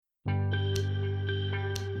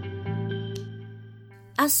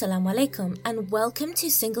Assalamu alaikum and welcome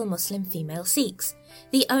to Single Muslim Female Seeks,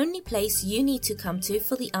 the only place you need to come to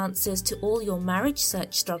for the answers to all your marriage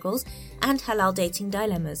search struggles and halal dating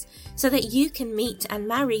dilemmas, so that you can meet and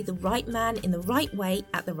marry the right man in the right way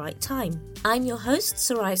at the right time. I'm your host,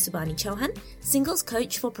 Soraya Subani Chauhan, singles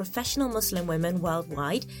coach for professional Muslim women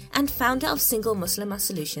worldwide and founder of Single Muslimah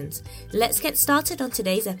Solutions. Let's get started on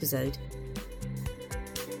today's episode.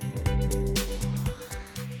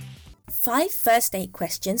 5 first date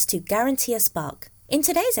questions to guarantee a spark. In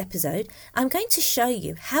today's episode, I'm going to show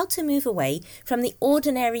you how to move away from the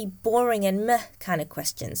ordinary, boring and meh kind of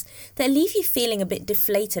questions that leave you feeling a bit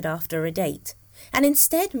deflated after a date, and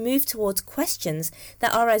instead move towards questions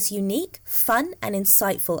that are as unique, fun and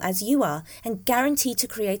insightful as you are and guarantee to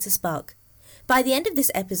create a spark. By the end of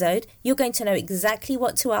this episode, you're going to know exactly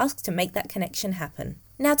what to ask to make that connection happen.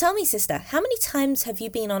 Now tell me, sister, how many times have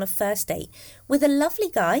you been on a first date with a lovely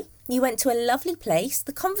guy? You went to a lovely place,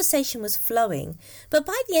 the conversation was flowing, but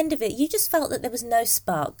by the end of it, you just felt that there was no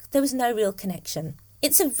spark, there was no real connection.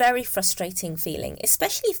 It's a very frustrating feeling,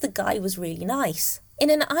 especially if the guy was really nice. In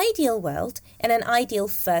an ideal world, in an ideal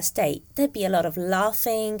first date, there'd be a lot of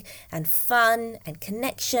laughing and fun and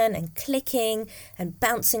connection and clicking and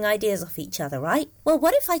bouncing ideas off each other, right? Well,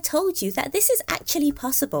 what if I told you that this is actually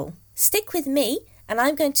possible? Stick with me and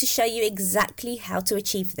I'm going to show you exactly how to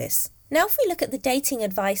achieve this. Now, if we look at the dating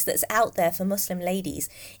advice that's out there for Muslim ladies,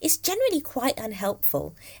 it's generally quite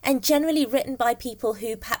unhelpful and generally written by people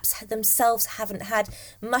who perhaps themselves haven't had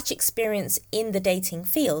much experience in the dating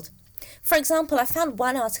field. For example, I found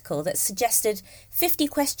one article that suggested 50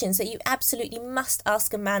 questions that you absolutely must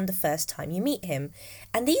ask a man the first time you meet him.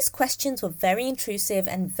 And these questions were very intrusive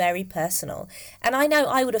and very personal. And I know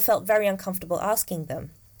I would have felt very uncomfortable asking them.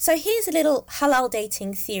 So here's a little halal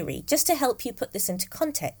dating theory, just to help you put this into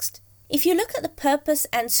context. If you look at the purpose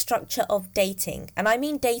and structure of dating, and I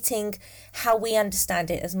mean dating how we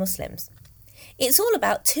understand it as Muslims, it's all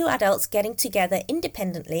about 2 adults getting together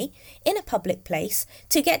independently in a public place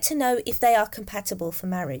to get to know if they are compatible for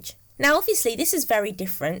marriage. Now, obviously, this is very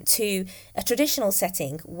different to a traditional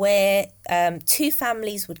setting where 2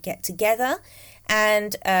 families would get together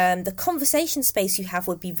and the conversation space you have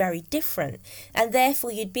would be very different, and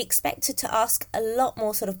therefore you'd be expected to ask a lot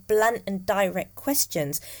more sort of blunt and direct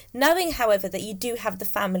questions, knowing, however, that you do have the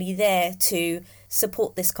family there to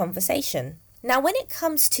support this conversation. Now, when it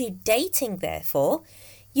comes to dating, therefore,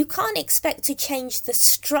 you can't expect to change the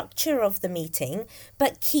structure of the meeting,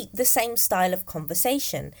 but keep the same style of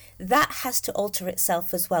conversation. That has to alter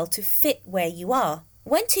itself as well to fit where you are.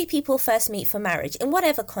 When 2 people first meet for marriage, in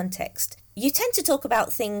whatever context, you tend to talk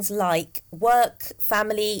about things like work,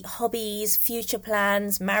 family, hobbies, future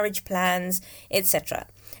plans, marriage plans, etc.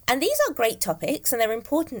 And these are great topics and they're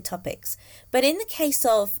important topics. But in the case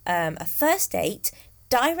of a first date,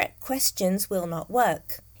 direct questions will not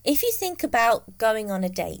work. If you think about going on a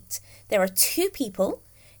date, there are 2 people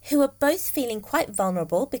who are both feeling quite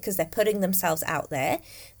vulnerable because they're putting themselves out there.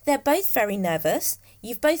 They're both very nervous.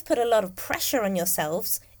 You've both put a lot of pressure on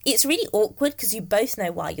yourselves. It's really awkward because you both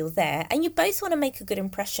know why you're there and you both want to make a good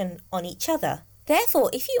impression on each other. Therefore,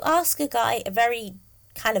 if you ask a guy a very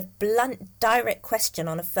kind of blunt, direct question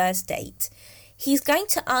on a first date, he's going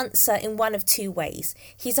to answer in one of 2 ways.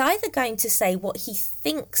 He's either going to say what he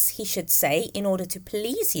thinks he should say in order to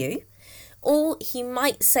please you, or he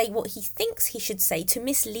might say what he thinks he should say to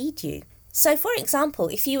mislead you. So, for example,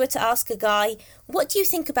 if you were to ask a guy, what do you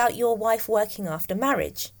think about your wife working after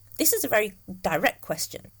marriage? This is a very direct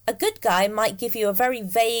question. A good guy might give you a very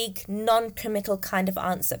vague, non-committal kind of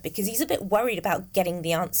answer because he's a bit worried about getting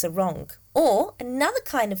the answer wrong. Or another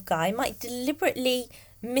kind of guy might deliberately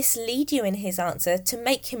mislead you in his answer to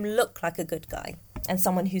make him look like a good guy and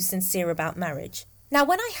someone who's sincere about marriage. Now,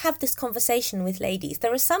 when I have this conversation with ladies,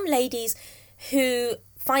 there are some ladies who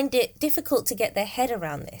find it difficult to get their head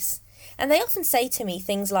around this. And they often say to me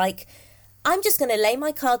things like, I'm just going to lay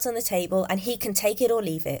my cards on the table and he can take it or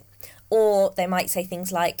leave it. Or they might say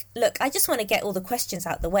things like, look, I just want to get all the questions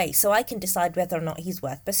out the way so I can decide whether or not he's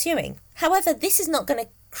worth pursuing. However, this is not going to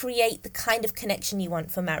create the kind of connection you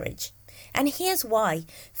want for marriage. And here's why.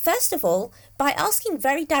 First of all, by asking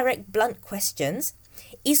very direct, blunt questions,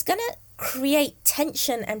 is going to create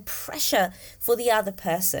tension and pressure for the other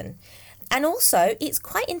person. And also, it's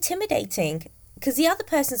quite intimidating because the other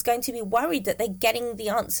person's going to be worried that they're getting the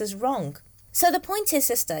answers wrong. So the point is,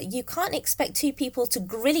 sister, you can't expect 2 people to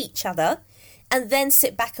grill each other and then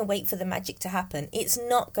sit back and wait for the magic to happen. It's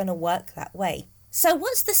not going to work that way. So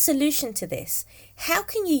what's the solution to this? How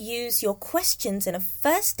can you use your questions in a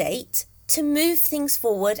first date to move things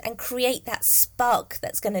forward and create that spark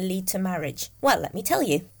that's going to lead to marriage? Well, let me tell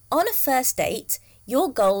you. On a first date, Your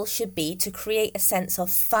goal should be to create a sense of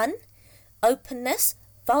fun, openness,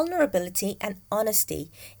 vulnerability and honesty.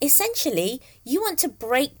 Essentially, you want to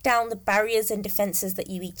break down the barriers and defenses that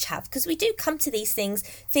you each have, because we do come to these things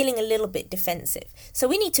feeling a little bit defensive. So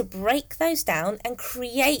we need to break those down and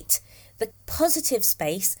create the positive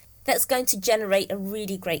space that's going to generate a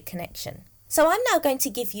really great connection. So I'm now going to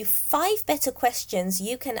give you 5 better questions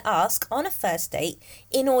you can ask on a first date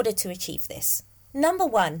in order to achieve this. Number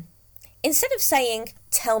 1, instead of saying,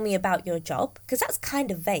 tell me about your job, because that's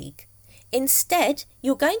kind of vague, instead,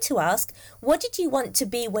 you're going to ask, what did you want to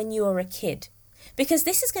be when you were a kid? Because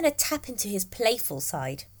this is going to tap into his playful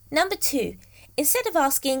side. Number 2, instead of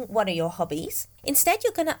asking, what are your hobbies? Instead,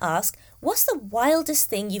 you're going to ask, what's the wildest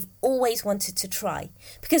thing you've always wanted to try?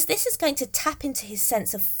 Because this is going to tap into his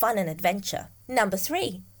sense of fun and adventure. Number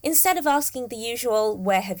 3, instead of asking the usual,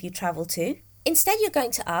 where have you travelled to? Instead, you're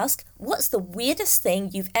going to ask, what's the weirdest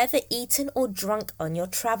thing you've ever eaten or drunk on your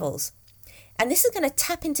travels? And this is going to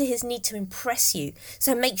tap into his need to impress you,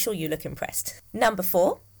 so make sure you look impressed. Number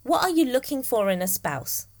 4, what are you looking for in a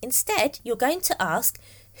spouse? Instead, you're going to ask,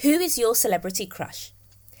 who is your celebrity crush?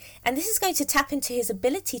 And this is going to tap into his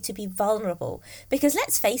ability to be vulnerable, because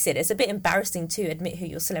let's face it, it's a bit embarrassing to admit who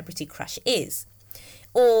your celebrity crush is.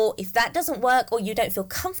 Or if that doesn't work, or you don't feel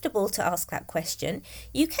comfortable to ask that question,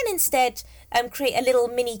 you can instead create a little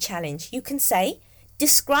mini challenge. You can say,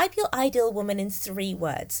 describe your ideal woman in 3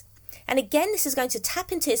 words. And again, this is going to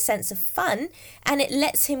tap into his sense of fun, and it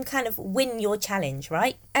lets him kind of win your challenge,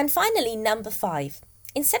 right? And finally, number 5,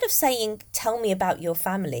 instead of saying, tell me about your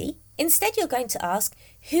family, instead you're going to ask,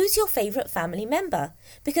 who's your favourite family member?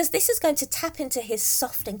 Because this is going to tap into his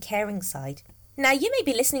soft and caring side. Now, you may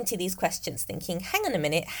be listening to these questions thinking, hang on a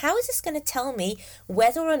minute, how is this going to tell me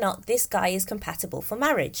whether or not this guy is compatible for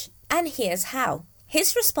marriage? And here's how.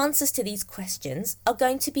 His responses to these questions are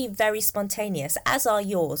going to be very spontaneous, as are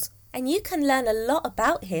yours. And you can learn a lot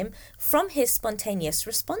about him from his spontaneous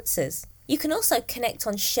responses. You can also connect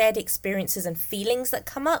on shared experiences and feelings that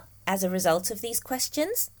come up as a result of these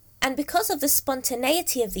questions. And because of the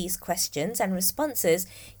spontaneity of these questions and responses,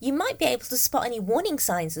 you might be able to spot any warning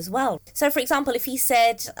signs as well. So for example, if he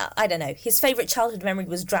said, I don't know, his favourite childhood memory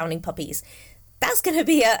was drowning puppies, that's going to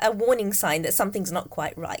be a warning sign that something's not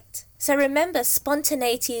quite right. So remember,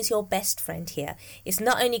 spontaneity is your best friend here. It's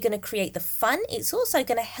not only going to create the fun, it's also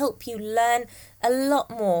going to help you learn a lot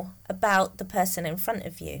more about the person in front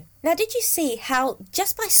of you. Now, did you see how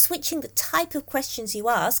just by switching the type of questions you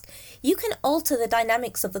ask, you can alter the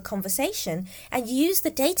dynamics of the conversation and use the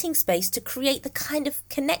dating space to create the kind of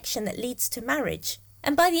connection that leads to marriage?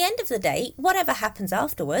 And by the end of the day, whatever happens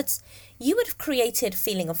afterwards, you would have created a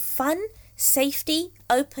feeling of fun, safety,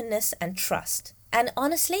 openness and trust. And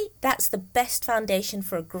honestly, that's the best foundation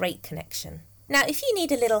for a great connection. Now, if you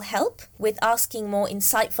need a little help with asking more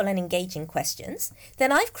insightful and engaging questions,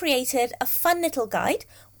 then I've created a fun little guide,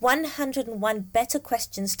 101 better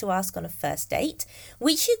questions to ask on a first date,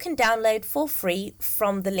 which you can download for free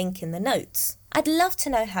from the link in the notes. I'd love to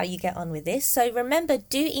know how you get on with this, so remember,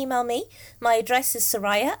 do email me. My address is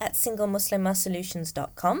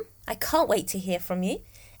soraya@singlemuslimmasolutions.com. I can't wait to hear from you.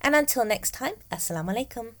 And until next time, Assalamu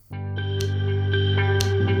alaikum.